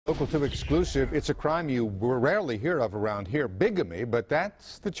Local 2 exclusive. It's a crime you rarely hear of around here, bigamy, but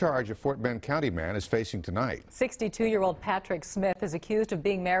that's the charge a Fort Bend County man is facing tonight. 62-year-old Patrick Smith is accused of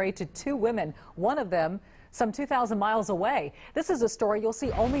being married to 2 women, one of them some 2,000 miles away. This is a story you'll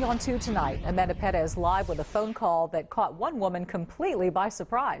see only on 2 tonight. Amanda Perez live with a phone call that caught one woman completely by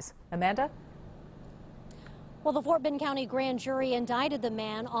surprise. Amanda? Well, the Fort Bend County grand jury indicted the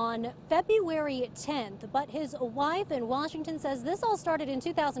man on February 10th, but his wife in Washington says this all started in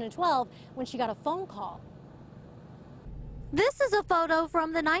 2012 when she got a phone call. This is a photo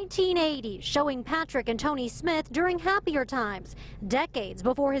from the 1980s showing Patrick and Tony Smith during happier times, decades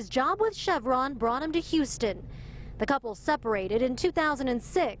before his job with Chevron brought him to Houston. The couple separated in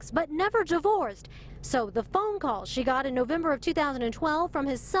 2006, but never divorced. So the phone call she got in November of 2012 from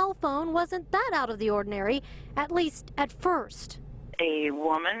his cell phone wasn't that out of the ordinary, at least at first. A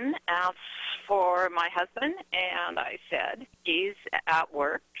woman asked for my husband, and I said, he's at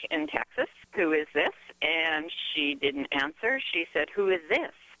work in Texas. Who is this? And she didn't answer. She said, who is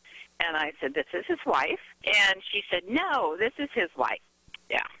this? And I said, this is his wife. And she said, no, this is his wife.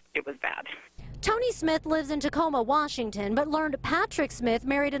 Yeah, it was bad. Tony Smith lives in Tacoma, Washington, but learned Patrick Smith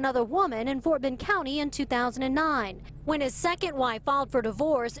married another woman in Fort Bend County in 2009. When his second wife filed for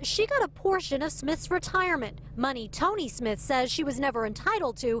divorce, she got a portion of Smith's retirement, money Tony Smith says she was never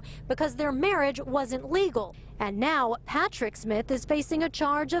entitled to because their marriage wasn't legal. And now Patrick Smith is facing a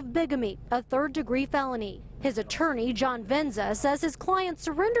charge of bigamy, a third-degree felony. His attorney, John Venza, says his client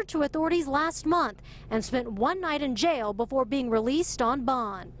surrendered to authorities last month and spent one night in jail before being released on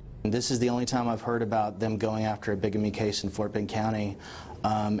bond. This is the only time I've heard about them going after a bigamy case in Fort Bend County.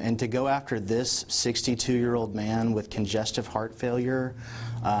 And to go after this 62-year-old man with congestive heart failure,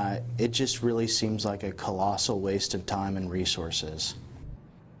 it just really seems like a colossal waste of time and resources.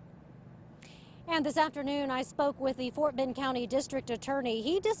 And this afternoon, I spoke with the Fort Bend County District Attorney.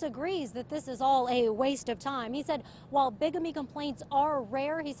 He disagrees that this is all a waste of time. He said while bigamy complaints are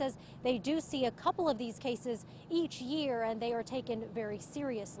rare, he says they do see a couple of these cases each year, and they are taken very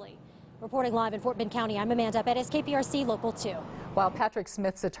seriously. Reporting live in Fort Bend County, I'm Amanda Perez, KPRC Local 2. While Patrick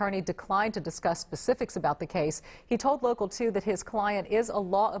Smith's attorney declined to discuss specifics about the case, he told Local 2 that his client is a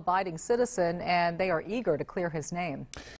law-abiding citizen and they are eager to clear his name.